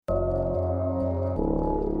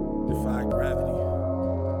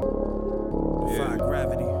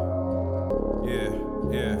Gravity.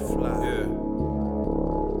 Yeah, fly. Yeah.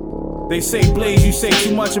 They say, Blaze, you say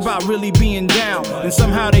too much about really being down, and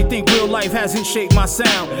somehow they think real life hasn't shaped my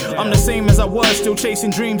sound. I'm the same as I was, still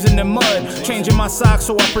chasing dreams in the mud, changing my socks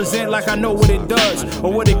so I present like I know what it does,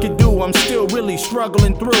 or what it could do. I'm still really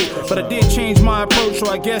struggling through, but I did change my approach, so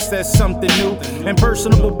I guess that's something new. In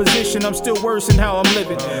personable position, I'm still worse in how I'm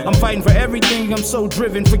living. I'm fighting for everything, I'm so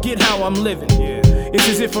driven, forget how I'm living. It's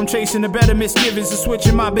as if I'm chasing a better misgivings, a switch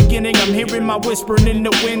in my beginning. I'm hearing my whispering in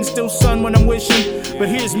the wind, still sun when I'm wishing. But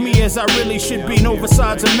here's me as I really should be, no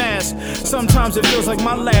facades or masks. Sometimes it feels like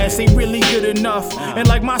my last ain't really good enough, and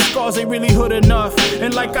like my scars ain't really hood enough,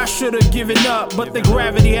 and like I should've given up, but the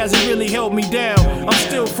gravity hasn't really held me down. I'm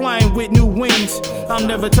still flying with new wings, I'll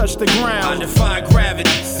never touch the ground. I defy gravity,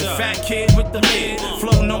 the fat kid with the lid,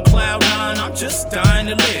 floating on cloud nine, I'm just dying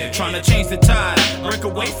to live. Trying to change the tide, break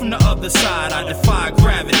away from the other side. I defy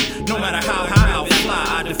gravity, no matter how high I'll fly.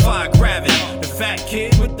 I defy gravity, the fat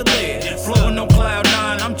kid with the lid, floating on cloud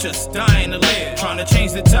nine, I'm just dying to live. Trying to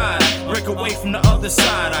change the tide, break away from the other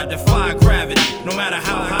side. I defy gravity, no matter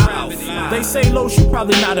how high I'll fly. They say, Los, you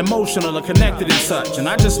probably not emotional or connected and such, and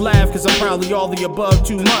I just laugh cause I'm probably all the above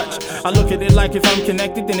too much. I look at it like if I'm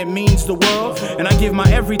connected then it means the world, and I give my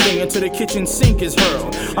everything until the kitchen sink is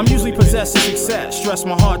hurled. I'm usually possessed of success, stress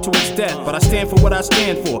my heart to its death, but I stand for what I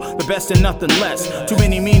stand for, the best and nothing less. Too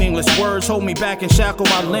many meaningless words hold me back and shackle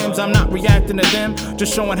my limbs. I'm not reacting to them,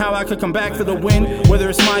 just showing how I could come back for the win. Whether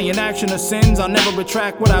it's my inaction or sins, I'll never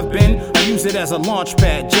retract what I've been. I use it as a launch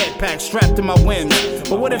pad, jetpack strapped to my whims.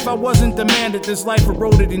 But what if I wasn't the man that this life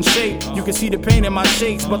eroded in shape? You can see the pain in my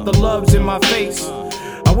shakes, but the love's in my face.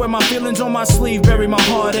 I wear my feelings on my sleeve, bury my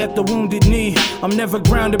heart at the wounded knee. I'm never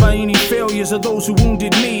grounded by any failures of those who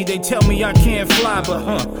wounded me. They tell me I can't fly, but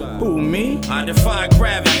who, me? I defy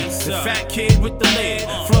gravity, the fat kid with the lid,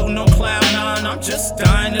 floating on cloud nine, I'm just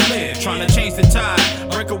dying to live. Trying to change the tide,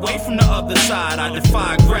 break away from the other side. I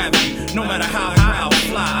defy gravity, no matter how high I'll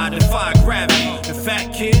fly. I defy gravity, the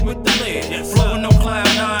fat kid with the lid, floating on cloud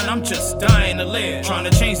nine, I'm just dying to live. Trying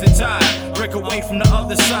to change the tide, break away from the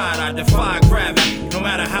other side. I defy gravity, no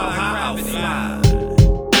matter how high I'll fly.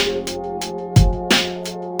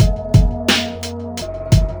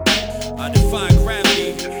 I defy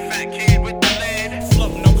gravity, The fat kid with the lid,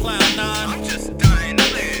 floating on cloud nine, I'm just dying to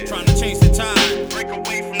live. trying to change the tide. Break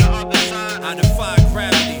away from the other side. I defy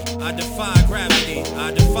gravity, I defy gravity,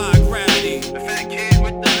 I defy gravity. The fat kid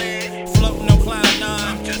with the lid, Floating on cloud nine,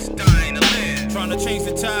 I'm just dying to live. trying to change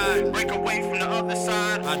the tide. Break away from the other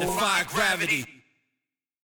side. I defy gravity.